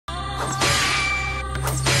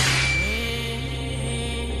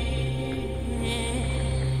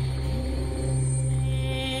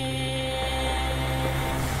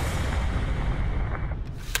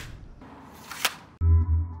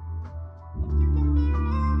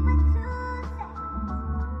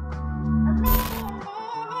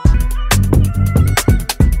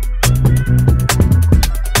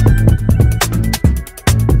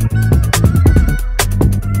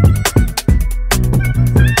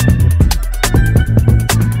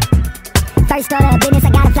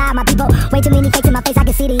evil. Way too many fakes in my face, I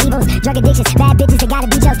can see the evils. Drug addictions, bad bitches, they gotta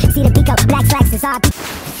be jokes. See the pico, black slacks, it's RP.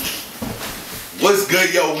 What's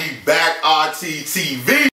good, yo? We back,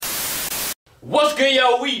 RTTV. What's good,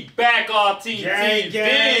 yo? We back, RTTV.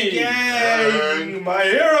 Gang. My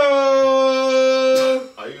hero.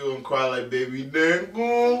 Are you gonna cry like baby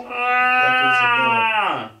Dingle?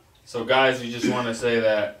 So, guys, we just want to say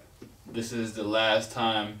that this is the last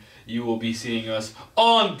time you will be seeing us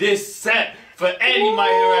on this set for any My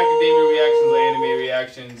Hero Academia reactions or anime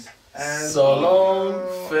reactions. And so long,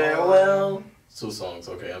 farewell. 2 songs.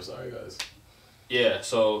 Okay, I'm sorry, guys. Yeah,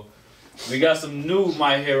 so we got some new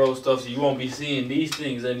My Hero stuff, so you won't be seeing these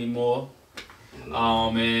things anymore.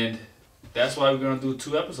 And that's why we're gonna do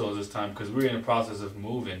 2 episodes this time, because we're in the process of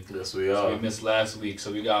moving. Yes, we are. So we missed last week,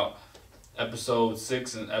 so we got episode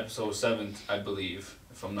 6 and episode 7, I believe,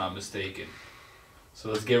 if I'm not mistaken. So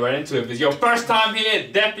let's get right into it. If it's your first time here,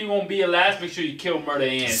 it definitely won't be your last. Make sure you kill, murder,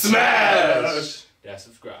 and smash that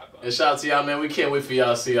subscribe button. And shout out to y'all, man. We can't wait for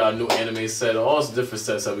y'all to see our new anime set, all the different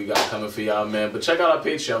sets that we got coming for y'all, man. But check out our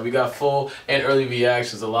Patreon. We got full and early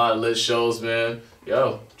reactions, a lot of lit shows, man.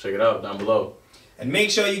 Yo, check it out down below. And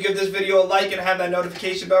make sure you give this video a like and have that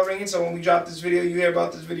notification bell ringing so when we drop this video, you hear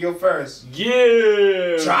about this video first.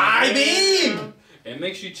 Yeah! Try me! And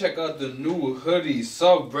make sure you check out the new hoodie,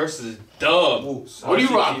 sub versus dub. Ooh, what do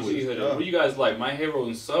you rock with? Hoodie. What do you guys like? My Hero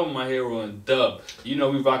and sub, My Hero and dub. You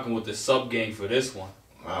know we rocking with the sub gang for this one.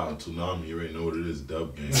 Wow, Toonami, you already know what it is,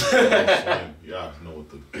 dub game. Y'all know what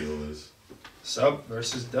the deal is. Sub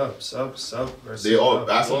versus dub. Sub versus They all, dub.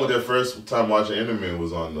 that's what their first time watching anime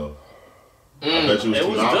was on, though. I bet you it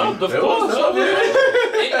was dub. Toonami. It was dub.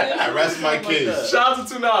 I rest my case. Shout out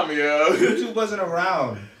to Toonami, yo. YouTube wasn't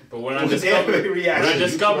around. But when I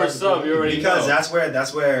discovered sub, you already because know.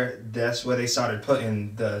 that's where they started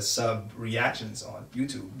putting the sub reactions on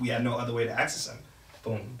YouTube. We had no other way to access them.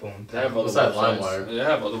 Boom, boom. They have other websites. They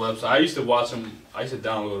have other websites. I used to watch them. I used to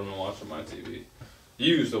download them and watch them on my TV.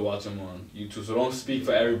 You used to watch them on YouTube, so don't speak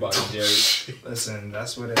for everybody, Jerry. Listen,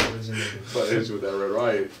 that's where they originated. But hit you with that red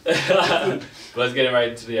riot. But let's get right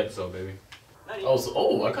into the episode, baby.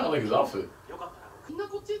 Oh, I kind of like his outfit.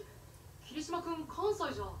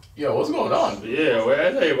 Yo, what's going on? Yeah,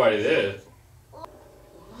 where's everybody there?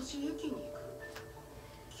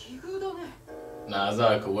 Nah, it's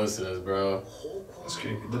not a coincidence, bro. That's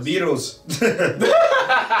creepy. The Beatles.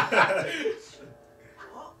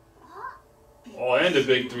 Oh, and the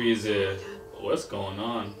big 3 is there. What's going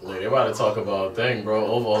on? Like, they about to talk about a thing, bro.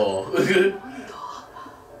 Overhaul.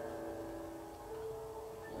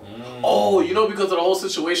 Oh, you know, because of the whole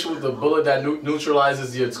situation with the bullet that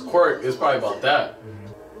neutralizes your quirk, it's probably about that.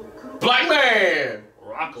 Black man!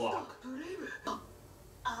 Rock lock.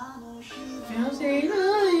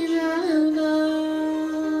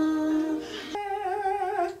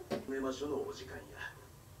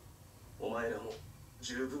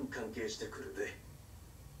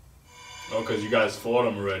 Oh, because you guys fought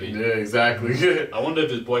him already. Yeah, exactly. I wonder if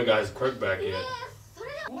this boy got his quirk back yet.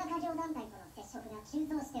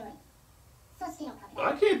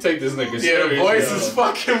 I can't take this nigga serious. Yeah, the voice is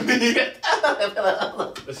fucking me.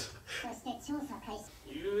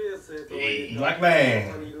 Black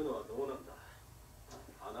man.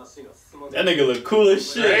 That nigga look cool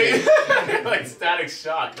as shit. Right? Like Static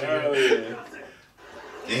Shock. Hell yeah.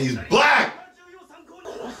 And he's black!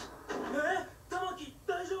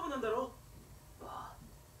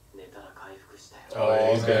 Oh,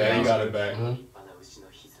 yeah, he's good. He got it back.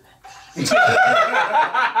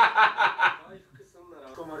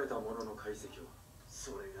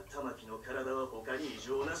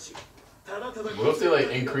 What if they like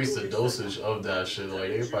increase the dosage of that shit? Like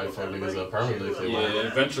they probably fuck niggas up permanently if they want. Yeah,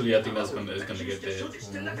 eventually I think it's gonna get there.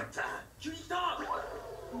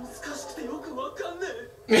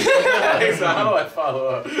 How do I follow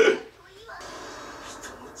up?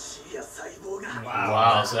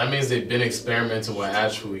 Wow, so that means they've been experimenting with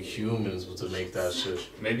actual humans to make that shit.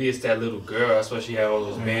 Maybe it's that little girl, that's why she had all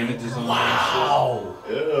those bandages on. Wow.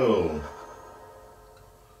 Ew.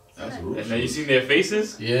 That's and then you see their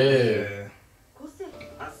faces? Yeah.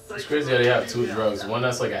 It's crazy how they have 2 drugs. One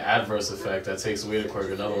that's like an adverse effect that takes away the quirk,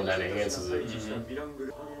 another one that enhances it.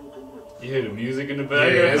 You hear the music in the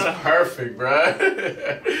background? Yeah, it's perfect, bruh.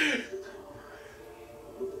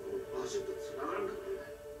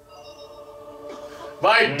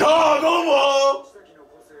 My dog, Omo!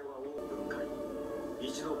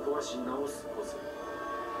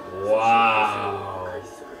 Wow.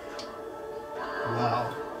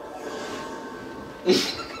 Wow.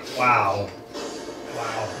 Wow.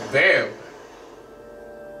 Wow. Damn.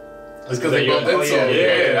 It's because they bumped into him.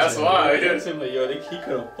 Yeah, that's why. It seemed like, yo, he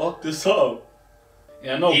could have fucked this up.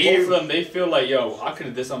 Yeah, I know both of them, they feel like, yo, I could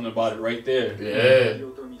have did something about it right there. Yeah.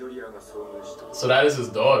 So that is his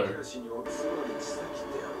daughter.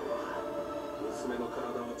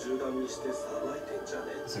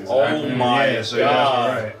 Oh my Yeah, so god.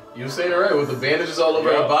 yeah, right. You saying it right. With the bandages all over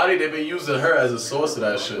her body, they've been using her as a source of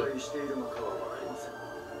that shit.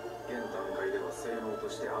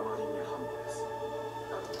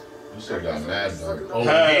 You still got mad, dog. Oh,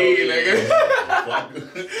 hey,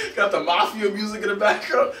 nigga. Got the mafia music in the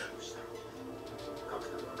background.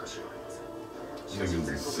 Niggas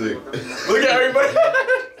is sick. Look at everybody.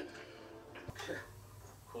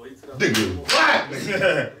 Nigga,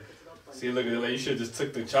 what? See, look at that. You should have just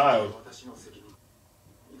took the child. See,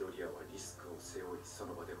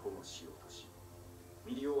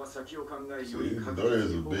 your daughter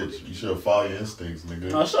is a bitch. You should have followed your instincts,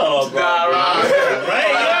 nigga. No, shut up, bro. Nah, right.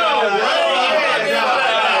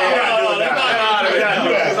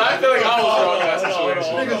 Because I feel like I was wrong in that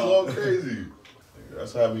situation. Niggas all crazy.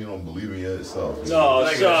 That's how you don't believe in yourself. No,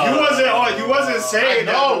 shut up. You wasn't saying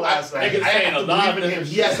that. No, I Niggas have saying to a lot believe in of him.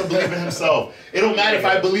 He has to believe in himself. It don't matter if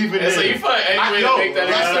I believe in him. So you find any way to make that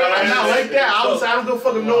I'm not like that. I don't give a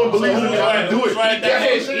fuck if no one believes in me. I do it.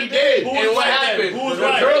 He did. And what happened? Who was The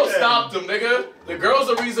right? girl stopped him, nigga. The girl's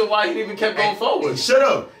the reason why he even kept going forward. Shut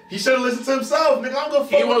up. He should have listened to himself, nigga. I'm gonna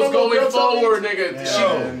fuck He was going forward, nigga.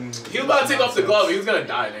 Yeah. He was about to take off the glove. He was gonna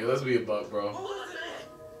die, nigga. Let's be a buck, bro.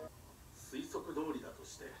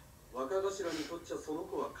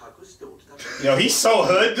 Yo, he's so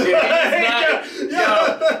hood.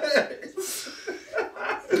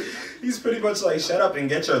 He's pretty much like, shut up and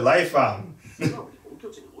get your life out.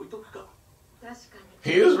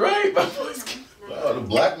 He is right. Wow, the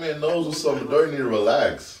black man knows what's up. Don't need to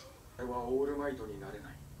relax.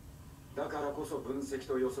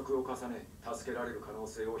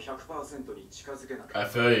 I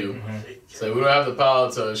feel you. So we don't have the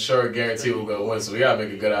power to assure guarantee we're gonna win, so we gotta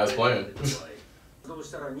make a good ass plan.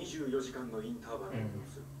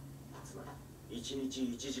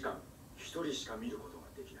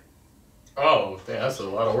 Oh, damn, that's a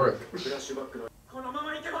lot of work.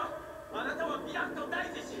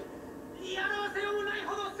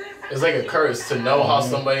 It's like a curse to know how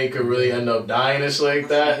somebody could really end up dying and shit like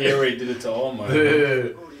that. He already did it to all my.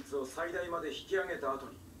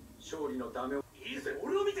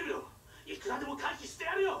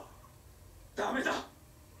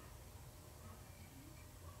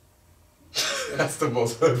 That's the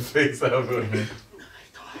most hood face ever.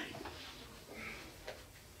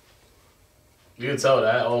 You can tell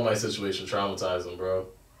that all my situation traumatized him, bro.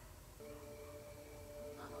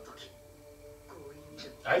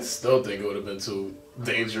 I still think it would have been too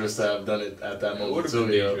dangerous to have done it at that moment too,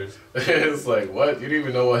 yo. It's like, what? You didn't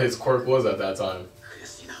even know what his quirk was at that time.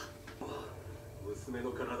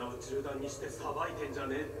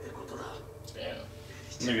 Damn.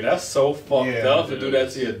 Nigga, that's so fucked up to do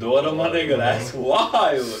that to your daughter, my nigga. That's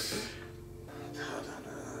wild.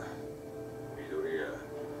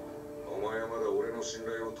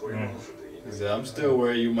 He said, I'm still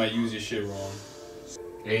worried you might use your shit wrong.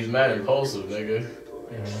 Yeah, he's mad impulsive, nigga.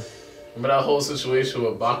 Remember that whole situation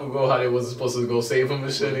with Bakugo, how they wasn't supposed to go save him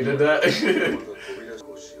and shit, and he did that?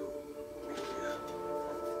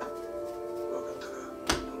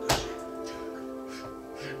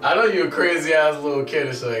 I know you're a crazy ass little kid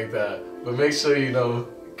and shit like that, but make sure you know,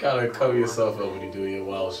 kind of cover yourself up when you do your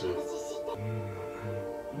wild shit.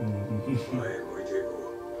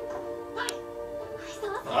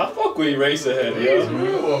 I fuck with Eraserhead, He's yo. a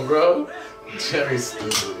real one, bro. Jerry's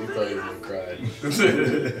stupid. He thought he was gonna cry.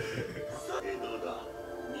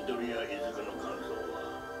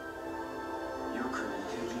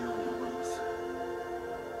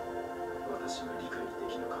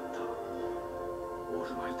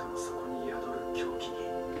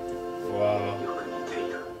 Wow.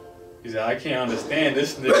 He said, I can't understand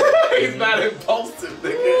this nigga. He's not impulsive,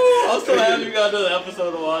 nigga. I'm so happy you got another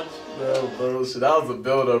episode to watch. No, bro, shit, that was a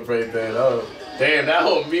build up right there. Damn, that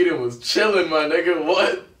whole meeting was chilling, my nigga.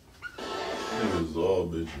 What? Niggas all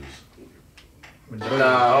bitches.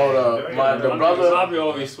 Nah, hold up. The brother. I'll be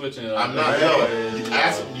always switching it up. I'm not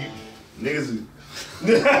asking you. Niggas.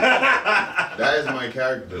 That is my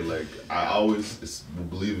character. Like, I always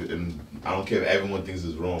believe it, and I don't care if everyone thinks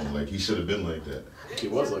it's wrong. Like, he should have been like that. He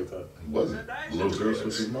was like that. He wasn't. The little girl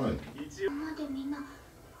switched his mind.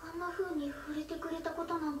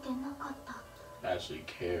 Actually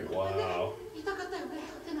cared. Wow.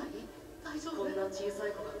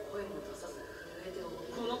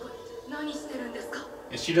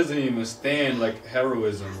 And she doesn't even stand like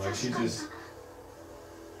heroism. Like, she just.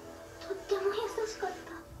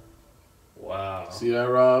 Wow. See that,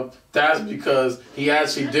 Rob? That's because he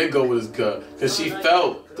actually did go with his gut. Because she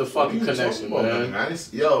felt the fucking connection, man.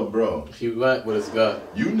 Yo, bro. He went with his gut.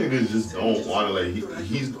 You niggas just don't want to, like,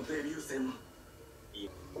 he's...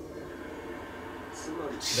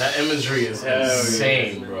 That imagery is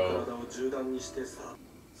insane, bro.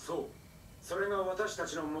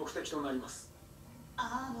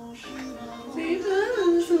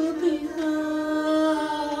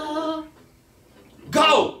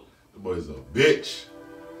 Go! The boy's a bitch.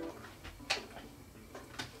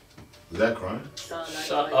 Is that crying?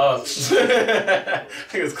 Shut up.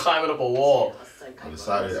 He was climbing up a wall. On the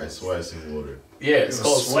side of it, I swear I seen water. Yeah, it's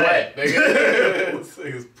called sweat, nigga.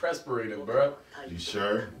 He was perspirating, bro. You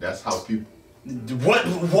sure? That's how people... What?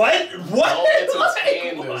 Don't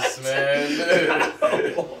entertain this, man.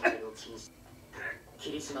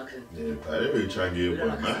 Yeah, I didn't really try and get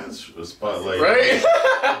a man's spotlight. Right?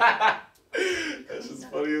 That's just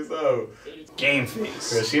funny as hell. Game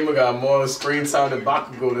face. Hiroshima got more screen time than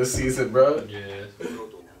Bakugo this season, bro. Yeah.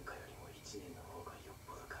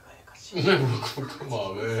 Come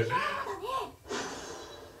on, man.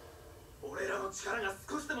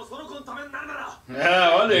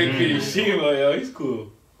 Yeah, I think Kirishima, yo, he's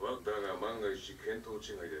cool.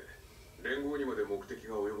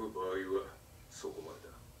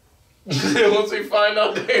 Once we find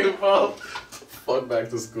out they involved, fuck back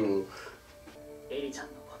to school.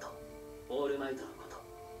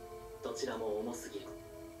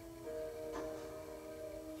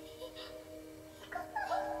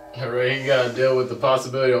 Alright, he gotta deal with the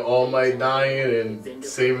possibility of All Might dying and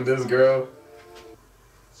saving this girl.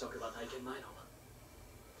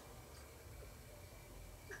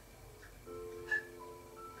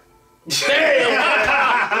 Damn!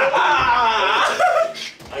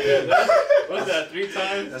 What's that, 3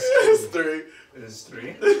 times? That's three. It's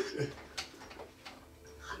 3.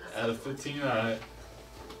 Out of 15, alright.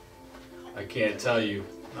 I can't tell you.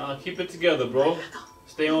 Nah, keep it together, bro.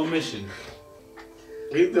 Stay on mission.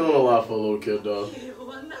 He's doing a lot for a little kid, though.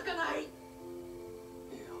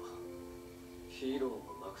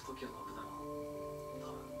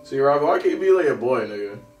 See, Rob, why can't you be like a boy,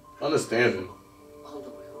 nigga? Understanding.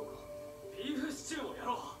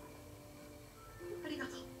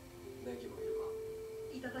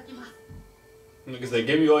 Niggas say,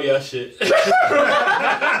 give me all your shit. You got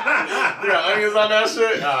onions on that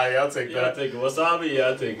shit? Alright, I'll take Yeah, that. I'll take it. Wasabi? Yeah,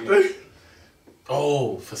 I'll take it.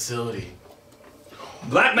 Oh, facility.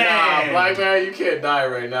 Black man. Nah, black man, you can't die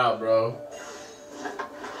right now, bro.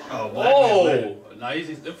 Oh, black man. Oh! Nah, he's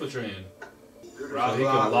infiltrating. Rock, So he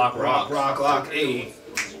can lock rocks. rock, ayy.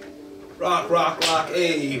 Rock,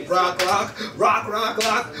 ayy. Rock,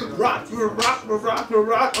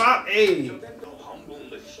 ayy.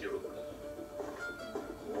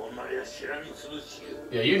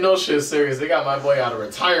 Yeah, you know shit's serious. They got my boy out of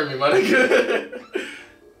retirement, my nigga.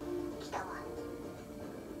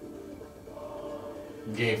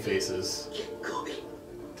 Game faces.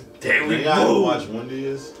 There we You gotta go. watch Wonder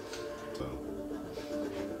Years.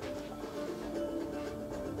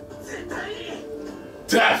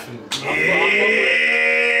 Definitely.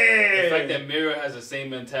 The fact that Mirror has the same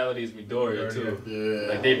mentality as Midoriya, too. Yeah.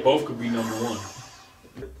 Like, they both could be number 1.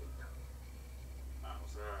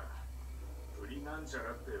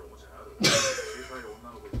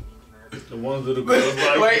 The ones with the girls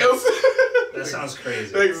like. Wait, That sounds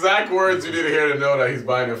crazy. the exact words you need to hear to know that he's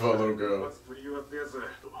buying it for a little girl.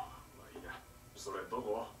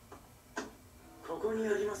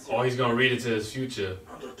 Oh, he's gonna read it to his future.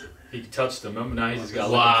 He touched him. Remember now he just got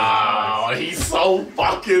Wow, he's so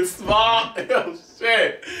fucking smart. Oh,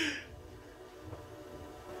 shit.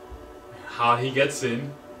 How he gets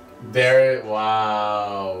in. There,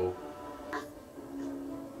 wow.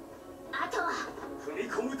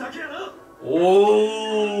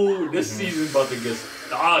 Oh, this season's about to get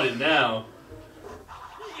started now.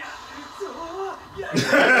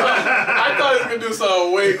 I thought he was gonna do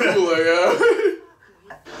something way cooler, yo.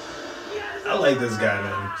 I like this guy,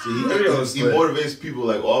 man. See, he motivates people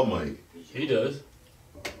like All Might. He does.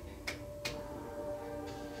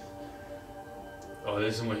 Oh,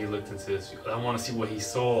 this is when he looked into this. I want to see what he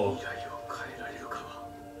saw.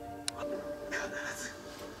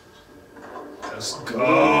 Let's go.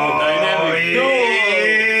 Dynamic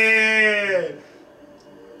Yeah.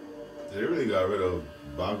 They really got rid of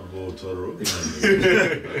Bakugo Todoroki.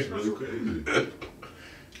 That's really crazy.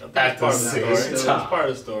 At the Part of the same story. That's time. part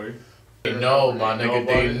of the story. They know, my nigga.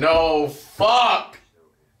 They Nobody. know. Fuck.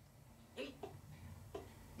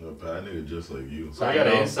 No, that nigga just like you. So I got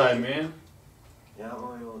an inside man.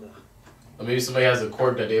 Or maybe somebody has a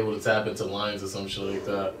quirk that they're able to tap into lines or some shit like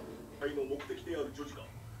that.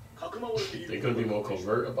 They couldn't be more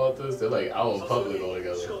covert about this. They're like out in public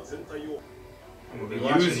altogether.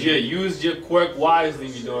 Use your quirk wisely,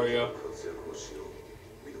 Midoriya.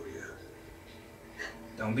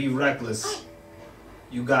 Don't be reckless.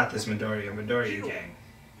 You got this, Midoriya. Midoriya gang.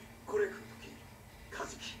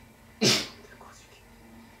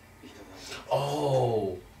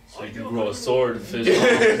 Oh. So you can grow a sword and fish.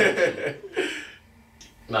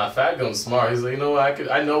 Nah, Fat Gum's smart. He's like, you know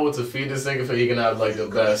what? I know what to feed this nigga for. He can have like the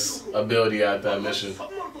best ability at that mission.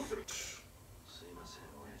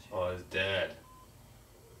 Oh, his dad.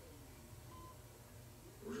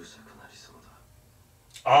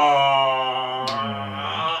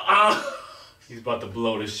 He's about to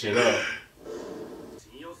blow this shit up.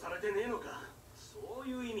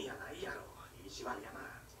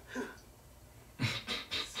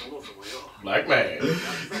 Black man.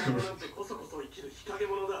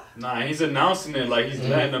 Nah, he's announcing it like he's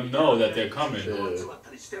letting them know that they're coming. Yeah.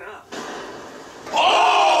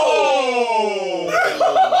 Oh!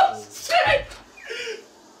 Shit!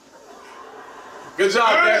 Good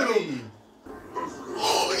job, Deku.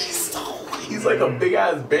 Oh, he's like a big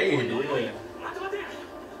ass Bane. Yeah.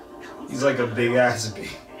 He's like a big ass bee.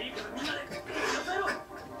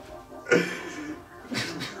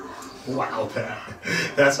 Wow,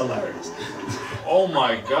 that's hilarious. Oh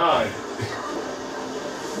my god.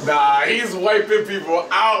 Nah, he's wiping people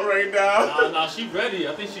out right now. Nah, she ready.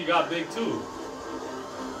 I think she got big too.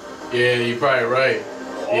 Yeah, you're probably right.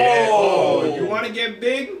 Yeah. Oh, you want to get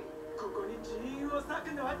big?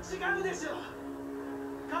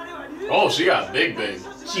 Oh, she got big.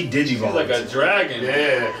 She digivolved. She's like a dragon.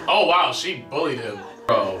 Yeah. Oh wow, she bullied him,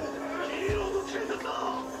 bro.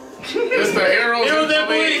 It's the heroes Heroes and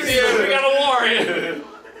police here. We got a warrior.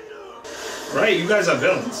 Right, you guys are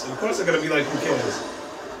villains. Of course they're gonna be like, who cares?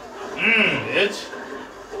 Bitch.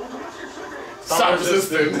 Stop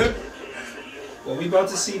resisting. Well, we about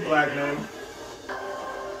to see Black Man.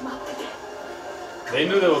 They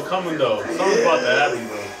knew they were coming though. Something's about to happen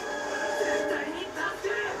though.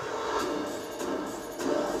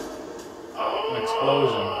 An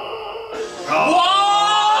explosion. Oh.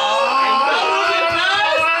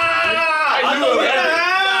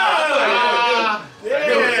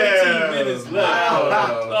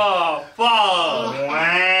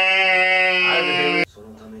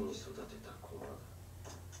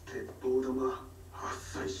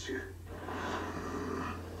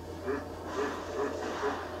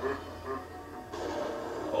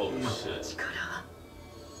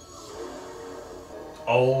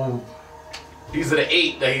 Oh, these are the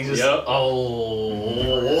 8 that he just. Yep.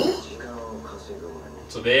 Oh.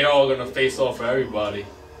 So they're all gonna face off for everybody.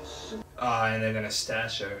 And they're gonna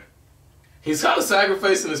stash her. He's kind of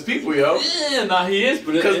sacrificing his people, yo. Yeah, nah, he is,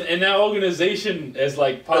 but in that organization, it's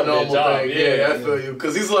like part A of their normal job. thing. Yeah, I feel you.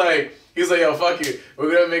 Cause he's like, yo, fuck it.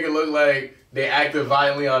 We're gonna make it look like they acted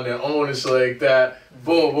violently on their own and shit like that.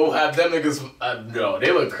 Boom, we'll have them niggas. No,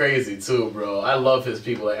 they look crazy too, bro. I love his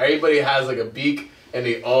people. Like everybody has like a beak, and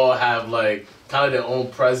they all have like kind of their own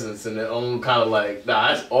presence and their own kind of like,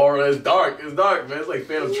 nah, it's aura. It's dark, man. It's like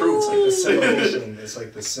Phantom Troops. Like the simulation. It's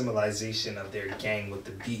like the symbolization of their gang with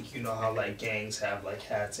the beak. You know how like gangs have like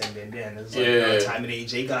hats and bandanas. It's like, Yeah. Time and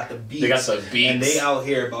age, they got the beaks. They got some beaks. And they out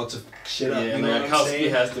here about to shit up. Yeah, you know what I'm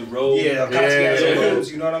saying? has the robe. Yeah, Akatsuki has the robes.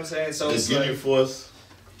 You know what I'm saying? So It's it's like, Ginyu Force.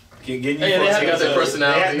 They got their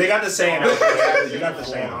personality. They got the same. They got the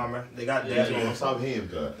same armor. They got that. Stop hating,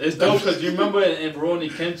 God. It's dope because you remember in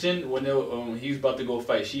Rurouni Kenshin when he was about to go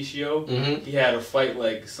fight Shishio, he had to fight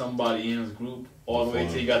like somebody in his group all the way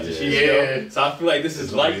till he got to Shishio. Yeah. So I feel like this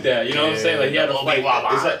is like that. You know what I'm saying? Like he had to fight.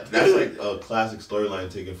 It's like, that's like a classic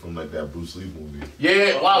storyline taken from like that Bruce Lee movie.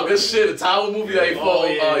 Yeah, wow, good shit. The Tower movie that he fought.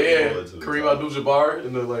 yeah. Kareem Abdul-Jabbar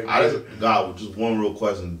in the like. God, just one real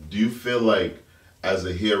question. Do you feel like as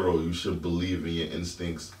a hero you should believe in your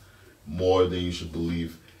instincts more than you should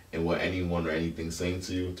believe in what anyone or anything saying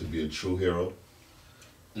to you to be a true hero?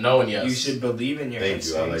 No and yes. You should believe in your Thank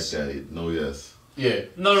you. I like instincts. that. No, yes. Yeah.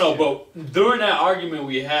 No, but during that argument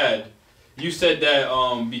we had, you said that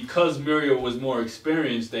because Muriel was more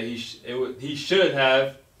experienced, that he should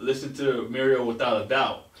have listened to Muriel without a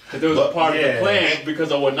doubt. Because it was a part of the plan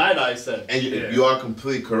because of what Night Eye said. And you are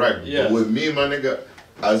completely correct. Yes. But with me, my nigga,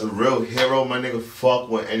 as a real hero, my nigga, fuck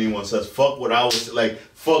what anyone says. Fuck what I was like.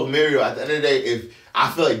 Fuck Muriel. At the end of the day, if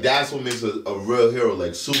I feel like that's what makes a real hero,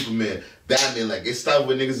 like Superman, Batman. Like it's stuff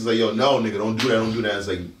with niggas is like, yo, no, nigga, don't do that. It's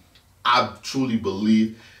like, I truly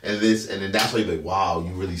believe in this, and then that's why you're like, wow,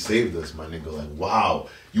 you really saved us, my nigga. Like, wow,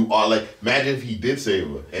 you are like, imagine if he did save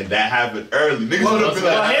her, and that happened early. Niggas would have been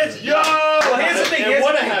like, here's the thing. It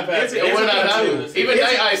wouldn't have happened. It wouldn't have happened. Even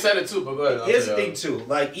Night Eye said it too, but go ahead. Here's the thing too,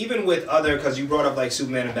 like even with other, because you brought up like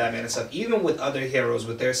Superman and Batman and stuff, even with other heroes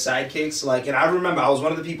with their sidekicks, like, and I remember I was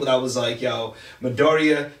one of the people that was like, yo,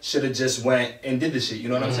 Midoriya should have just went and did the shit, you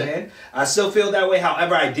know what I'm saying? I still feel that way,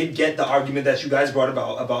 however, I did get the argument that you guys brought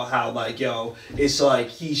about how like, yo, it's like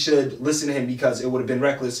he should listen to him because it would have been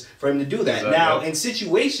reckless for him to do that. Exactly. Now, in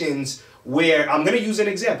situations where, I'm going to use an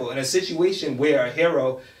example, in a situation where a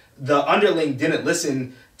hero, the underling didn't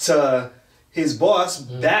listen to his boss,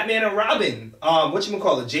 Batman and Robin,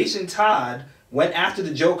 Jason Todd went after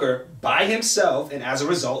the Joker by himself, and as a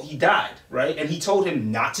result, he died, right? And he told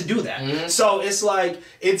him not to do that. So it's like,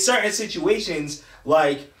 in certain situations,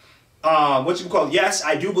 like, yes,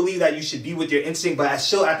 I do believe that you should be with your instinct, but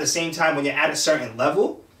still at the same time, when you're at a certain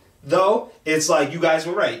level, though, it's like, you guys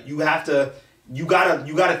were right. You gotta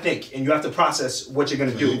think, and you have to process what you're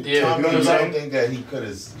gonna do. Yeah, you know what I'm saying? I don't think that he could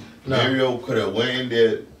have, Mario could have went in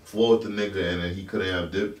there, fought the nigga, and then he could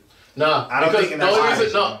have dipped. Nah, I don't think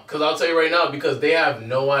because I'll tell you right now, because they have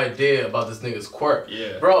no idea about this nigga's quirk.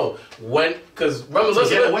 Yeah. Bro, because remember, To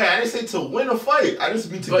get away, I didn't say to win a fight. I just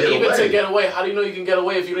mean to but get away. even to get away, how do you know you can get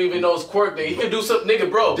away if you don't even know his quirk? Nigga, he can do something, nigga,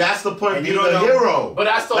 bro. That's the point of And being you a don't know- hero. But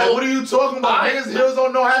that's the like, whole. what are you talking about? Niggas, heroes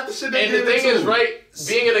don't know half the shit they And get the thing into. is, right,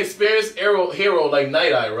 being an experienced hero like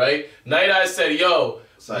Night Eye, right? Night Eye said, "Yo,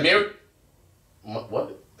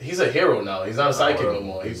 what? He's a hero now. He's not a sidekick no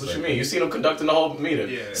more. What you mean? You seen him conducting the whole meeting.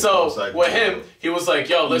 Yeah. So with him, he was like,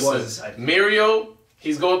 yo, listen, Mirio,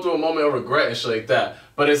 he's going through a moment of regret and shit like that.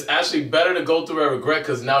 But it's actually better to go through a regret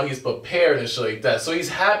because now he's prepared and shit like that. So he's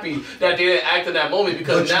happy that they didn't act in that moment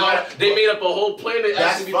because now they made up a whole plan to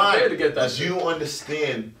actually be prepared to get that shit. You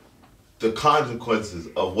understand the consequences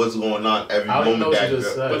of what's going on every I don't know moment what that you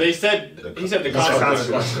just said. But he said the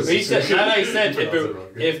consequences. He said, Night Eye said,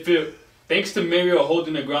 if it thanks to Mirio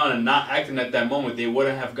holding the ground and not acting at that moment, they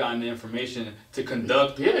wouldn't have gotten the information to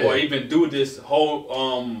conduct or even do this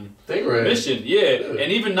whole mission. Yeah. And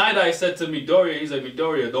even Night Eye said to Midoriya, he's like,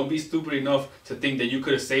 Midoriya, don't be stupid enough to think that you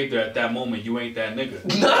could have saved her at that moment. You ain't that nigga.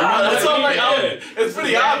 Nah, that's all like, it's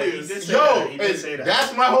pretty obvious.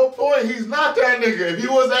 That's my whole point. He's not that nigga. If he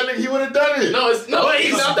was that nigga, he would have done it. No, he's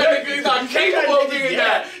not that nigga. He's not capable of being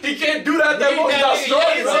that. He can't do that at that moment. He's not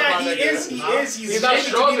strong enough. He's not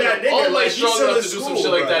strong enough. Like strong enough to do some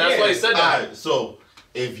shit like that. That's why he said that. Alright, so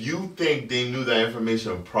if you think they knew that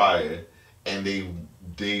information prior, and they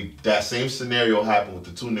that same scenario happened with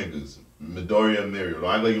the two niggas, Midoriya and Mirio.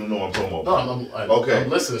 I like you know what I'm talking about. No, okay. I'm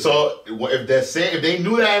listening. So if they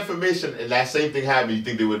knew that information and that same thing happened, you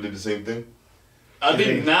think they would have did the same thing? I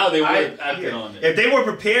think now they would have acted on it. If they were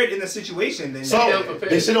prepared in the situation, then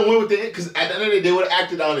they should have went with it because at the end of the day they would have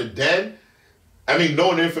acted on it then. I mean,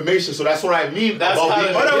 knowing the information, so that's what I mean. That's about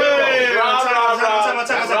being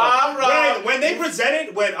when they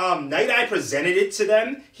presented, when Night Eye presented it to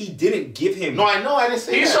them, he didn't give him. No, I know. I didn't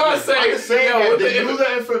say He's that. trying to say, I'm just saying that if they knew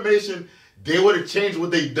the information, they would have changed what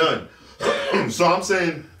they done. So I'm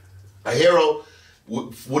saying a hero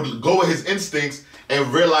would go with his instincts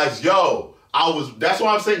and realize, yo. That's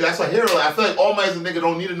why I'm saying that's a hero. I feel like All Might's a nigga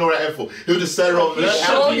don't need to know that info. He'll just set it over.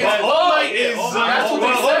 All Might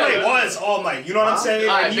was All Might. You know what I'm saying?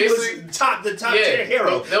 Right, he was the top tier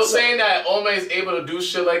hero. They were saying that All Might is able to do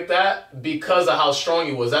shit like that because of how strong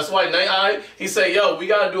he was. That's why Night Eye, he said, yo, we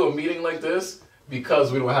gotta do a meeting like this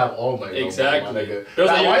because we don't have All Might. Exactly.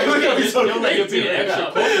 Why you gonna be so negative?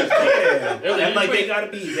 And like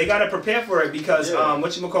they gotta prepare for it because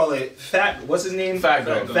what's his name? Fat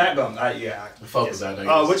Gum. Fuck with that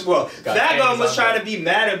nigga. Fat Gum was trying to be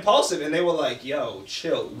mad impulsive, and they were like, "Yo,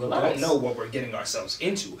 chill. We don't know what we're getting ourselves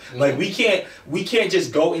into. Like we can't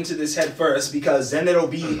just go into this head first because then there'll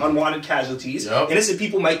be unwanted casualties. Innocent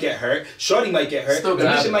people might get hurt. Shorty might get hurt. The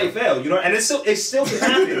mission might fail. You know, and it still can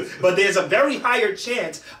happen. But there's a very high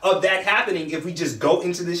chance of that happening if we just go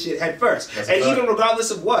into this shit head first. And even regardless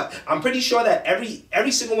of what, I'm pretty sure that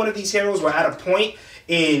every single one of these heroes were at a point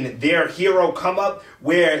in their hero come up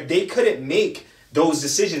where they couldn't make those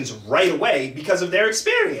decisions right away because of their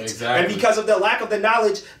experience and because of the lack of the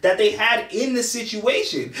knowledge that they had in the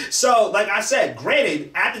situation. So, like I said, granted,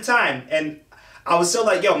 at the time, and I was still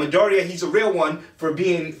like, yo, Midoriya, he's a real one for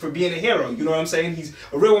being a hero. You know what I'm saying? He's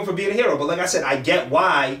a real one for being a hero. But like I said, I get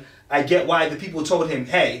why the people told him,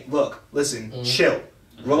 hey, look, listen, chill,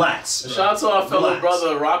 relax. Shout out to our fellow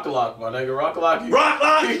brother Rocklock, my nigga. Rocklock. Hey,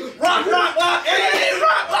 Rocklock.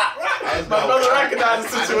 My brother recognized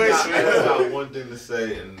the situation. I got one thing to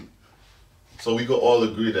say, and So we could all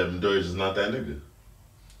agree that Midoriya is not that nigga.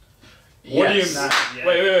 What do you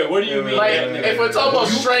wait? What do you mean? Like, if we're talking about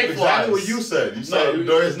strength, exactly what you said. You said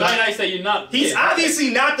Midoriya's not. I say you're not. He's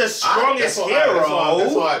obviously not the strongest hero.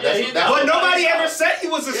 But nobody ever said he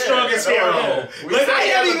was the strongest hero. Yeah. Like, I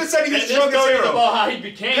haven't even said he was the strongest hero. About how he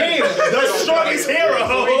became the strongest hero.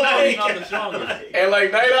 Not the strongest. And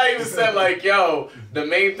like Night Eye even said, like, yo, the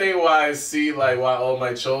main thing why I see like why All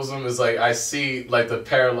Might chose him is like I see like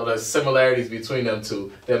the similarities between them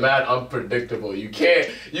two. They're mad unpredictable. You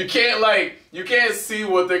can't see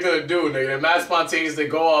what they're gonna do, nigga. They're mad spontaneous. They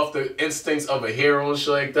go off the instincts of a hero and shit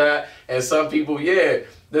like that. And some people,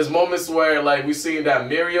 there's moments where like we seen that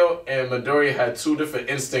Mirio and Midoriya had two different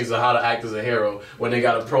instincts of how to act as a hero when they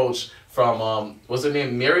got approached from what's her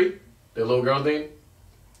name, Miri, the little girl name.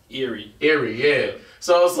 Eerie, yeah.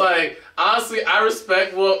 So it's like, honestly, I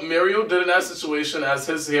respect what Mirio did in that situation as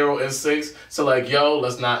his hero instincts. So like, yo,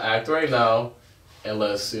 let's not act right now, and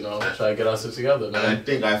let's, try to get our shit together, man. And I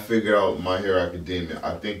think I figured out My Hero Academia.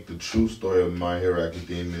 I think the true story of My Hero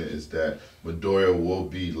Academia is that Midoriya will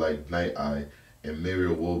be like Night Eye, and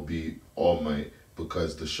Mirio will be All Might,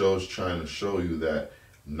 because the show's trying to show you that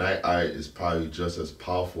Night Eye is probably just as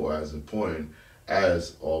powerful, as important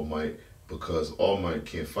as All Might, because All Might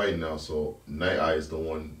can't fight now, so Night Eye is the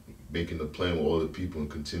one making the plan with all the people and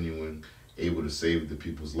continuing able to save the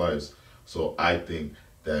people's lives. So I think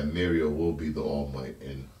that Mirio will be the All Might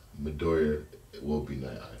and Midoriya will be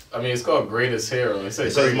Night Eye. I mean, it's called Greatest Hero. It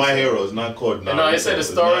says My Hero. It's not called Naruto. No, it said the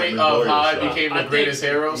story of how I became the greatest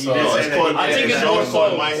hero. So it's called. I think it's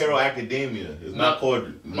called My Hero Academia. It's not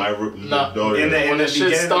called Midoriya. When the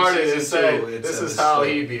shit started, it said this is how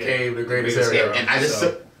he became the greatest hero. And I just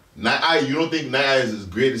said. Night Eye, you don't think Night Eye is his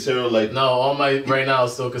greatest hero? Like, no, All Might right now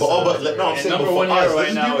is still considered. I'm saying number one hero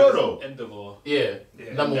right now is Endeavor. Yeah,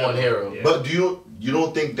 number one hero. Yeah. But you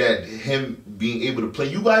don't think that him being able to play?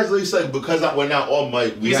 You guys like said because we're not All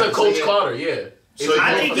Might. He's a Coach Carter, yeah. So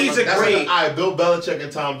I think he's a great. Like, Bill Belichick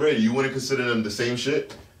and Tom Brady. You wouldn't consider them the same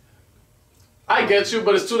shit? I get you,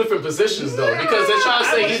 but it's two different positions though, because they're trying to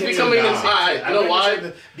say he's becoming an eye. You know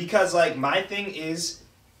why? Because like my thing is.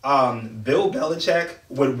 Bill Belichick,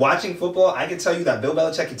 when watching football, I can tell you that Bill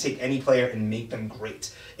Belichick can take any player and make them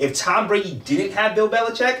great. If Tom Brady didn't have Bill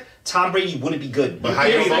Belichick, Tom Brady wouldn't be good. But how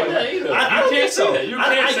you say that either? I don't think so. You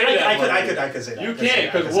can't say that. I could say that. You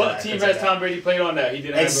can't, because what team has Tom Brady played on that? He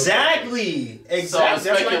didn't have Exactly. So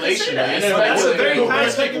speculation. That's a very high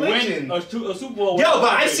speculation. A Super Bowl. Yo,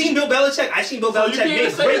 but I've seen Bill Belichick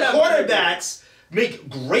make great quarterbacks. Make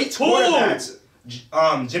great quarterbacks.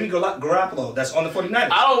 Jimmy Garoppolo, that's on the 49ers. I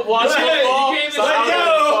don't watch football. I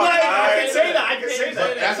can say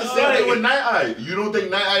that. That's the same thing with Night Eye. You don't think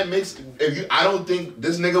Night Eye makes? I don't think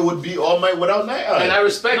this nigga would be All Might without Night Eye. And I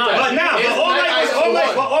respect that.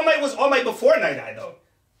 But All Might was All Might before Night Eye though.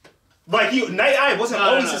 Like Night Eye wasn't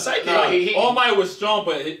always a sidekick. All Might was strong,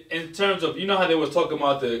 but in terms of how they were talking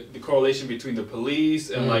about the correlation between the police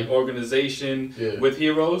and like organization with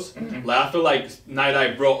heroes. Like I feel like Night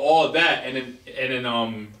Eye brought all that, and then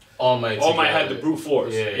All Might had the brute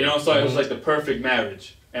force. So it was like the perfect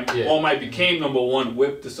marriage. And All Might became number one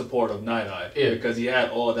with the support of Night Eye because he had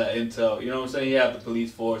all that intel. You know what I'm saying? He had the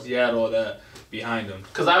police force. He had all that behind him.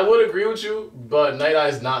 Because I would agree with you, but Night Eye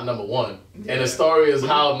is not number one. Yeah. And the story is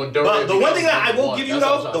how Midoriya. But the one thing that I will give you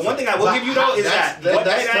though, is that what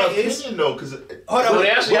Night Eye is. Though, because hold on, they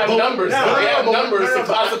actually have numbers. They have numbers to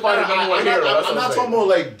classify the number one hero. I'm not talking about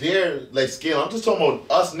like their scale. I'm just talking about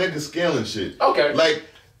us niggas scaling shit. Okay. Like,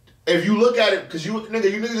 if you look at it, because you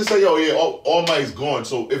niggas just say, All Might's gone.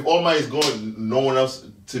 So if All Might's gone, no one else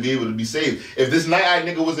to be able to be saved. If this Night Eye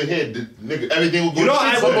nigga wasn't here, everything would go to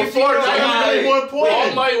shit. But before Night Eye,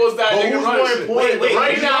 All Might was that nigga running. Wait,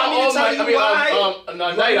 right now, All Might,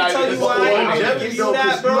 Night Eye is because you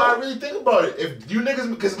gotta really think about it. If you niggas,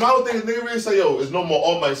 because my whole thing is niggas really say, it's no more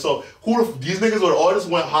All Might. So these niggas or the artists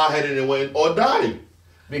went hard-headed and went or died.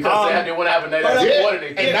 Because they want to have a Night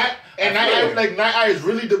Eye. And Night Eye is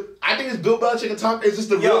really I think it's Bill Belichick and Tom. It's just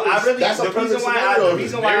the real. The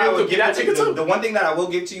reason why I would give that to the one thing that I will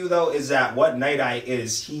give to you though is that what Night Eye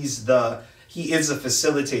is, he is a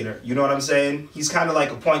facilitator. You know what I'm saying? He's kind of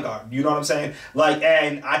like a point guard. You know what I'm saying? Like,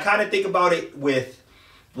 and I kind of think about it with.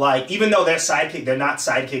 Like, even though they're not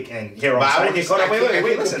sidekick and hero sidekick. Hold on,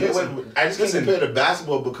 wait, listen. I just can't compare to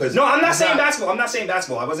basketball because... No, I'm not saying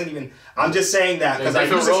basketball. I wasn't even... I'm just saying that because I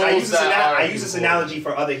use this analogy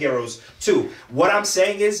for other heroes, too. What I'm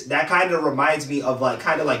saying is that kind of reminds me of,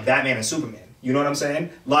 kind of like Batman and Superman. You know what I'm saying?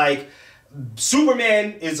 Like,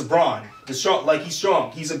 Superman is brawn. He's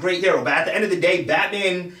strong. He's a great hero. But at the end of the day,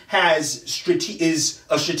 Batman is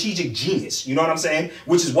a strategic genius. You know what I'm saying?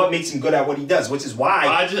 Which is what makes him good at what he does. Which is why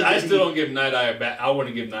I still don't give Night Eye I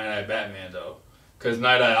wouldn't give Night Eye Batman though, because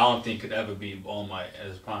Night Eye I don't think could ever be All Might at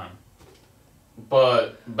his prime.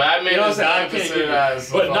 But Batman is not considered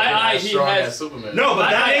as Night Eye he has Superman. No, but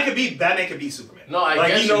Batman could be Superman. No, I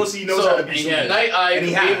guess he knows how to be Superman. Night Eye can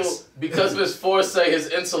be able, because of his foresight, his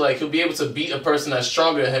intellect, he'll be able to beat a person that's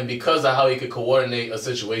stronger than him because of how he could coordinate a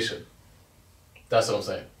situation. That's what I'm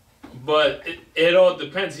saying. But it all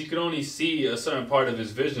depends. He can only see a certain part of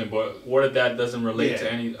his vision, but what if that doesn't relate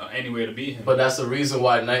to any way to be him? But that's the reason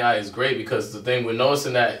why Night Eye is great, because the thing we're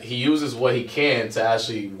noticing that he uses what he can to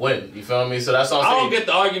actually win. You feel me? So that's all I'm saying. I don't get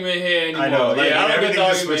the argument here anymore. I know. Like, I don't get the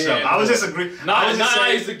argument here. I was just agreeing. Night Eye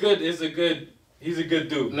is a good. He's a good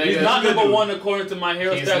dude. No, he's not number one according to my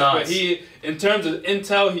hero stats, but in terms of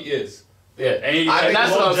intel, he is. Yeah, and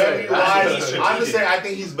that's what I'm saying. I'm just saying I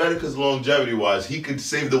think he's better because longevity-wise, he could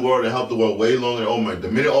save the world and help the world way longer than All Might. The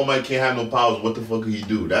minute All Might can't have no powers, what the fuck could he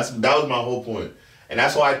do? That was my whole point, and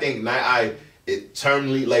that's why I think Night Eye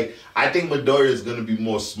I think Midoriya is gonna be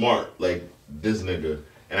more smart like this nigga,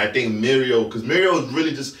 and I think because Mirio is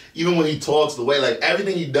really just, even when he talks, the way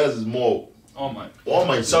everything he does is more. All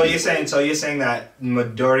Might. So you're saying that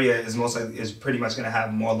Midoriya is pretty much gonna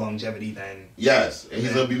have more longevity than. Yes, and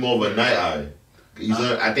he's gonna be more of a Night Eye.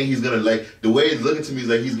 I think he's gonna the way it's looking to me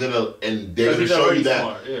is he's gonna, and they're gonna show you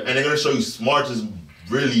that, and they're gonna show you Smart just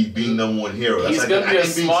really being number one hero. He's gonna be a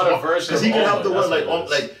smarter version because he can help the world.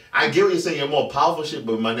 I get what you're saying. You're more powerful shit,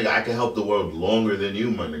 but my nigga, I can help the world longer than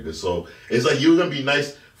you, my nigga. So it's you're gonna be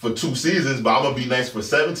nice for 2 seasons, but I'm gonna be nice for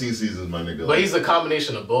 17 seasons, my nigga. But he's a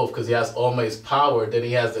combination of both, because he has All Might's power, then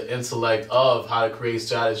he has the intellect of how to create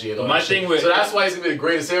strategy and all that shit. So that's why he's gonna be the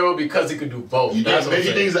greatest hero, because he could do both. You think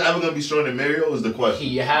maybe things are ever gonna be stronger than Mirio is the question.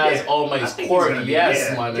 He has All Might's quirk,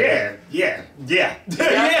 yes, my nigga. Yeah.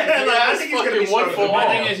 I think he's gonna be one for all. My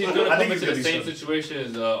thing is he's gonna come into the same situation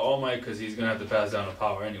as All Might, because he's gonna have to pass down the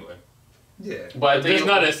power anyway. Yeah. But it's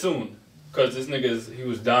not as soon, because this nigga he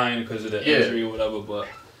was dying because of the injury or whatever, but.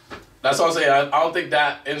 That's what I'm saying. I don't think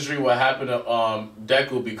that injury would happen to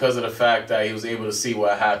Deku because of the fact that he was able to see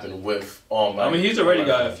what happened with All Might. I mean, he's already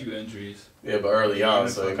got a few injuries. Yeah, but early on,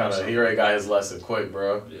 so he already got his lesson quick,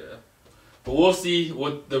 bro. Yeah. But we'll see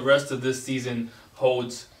what the rest of this season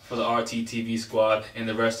holds for the RTTV squad and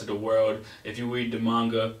the rest of the world. If you read the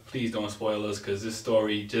manga, please don't spoil us, because this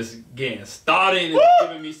story just getting started and it's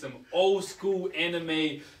giving me some old school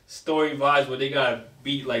anime story vibes where they gotta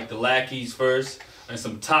beat the lackeys first. And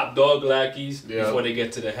some top dog lackeys before they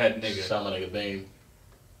get to the head nigga. Shot my nigga Bane.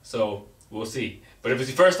 So, we'll see. But if it's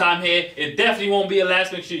your first time here, it definitely won't be a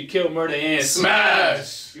last. Make sure you kill, murder, and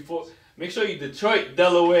smash! Make sure you Detroit,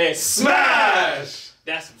 Delaware, smash!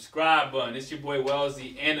 That subscribe button. It's your boy Wells,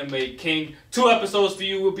 the Anime King. 2 episodes for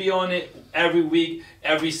you will be on it every week,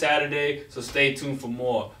 every Saturday. So stay tuned for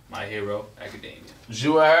more My Hero Academia.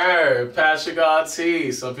 You heard,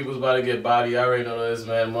 Patricrt. Some people's about to get body. I already know this,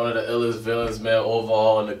 man. One of the illest villains, man.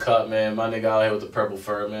 Overall in the cut, man. My nigga out here with the purple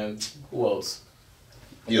fur, man. Who else?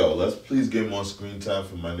 Yo, let's please get more screen time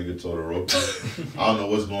for my nigga Todoroki. I don't know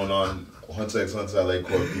what's going on. Hunter x Hunter LA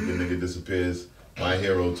Court, people nigga disappears. My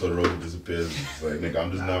hero Todoroki disappears. It's nigga,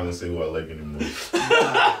 I'm just not gonna say who I like anymore.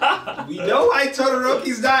 We know why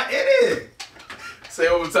Todoroki's not in it. Say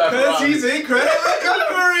it one more time. Because he's in Credit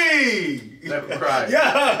Recovery. Never cry.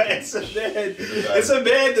 Yeah, it's a man.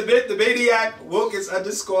 The maniac Wilkins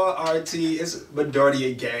 _RT. It's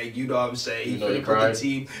Midoriya gang. You know what I'm saying? He finna put the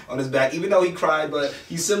team on his back, even though he cried, but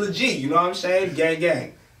he's still a G. You know what I'm saying?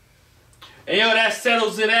 Gang. And yo, that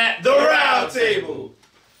settles it at the round table.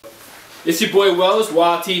 It's your boy Wells,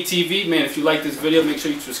 RHODE. Man, if you like this video, make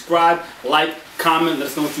sure you subscribe, like, comment, let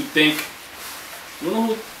us know what you think. You know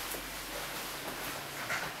who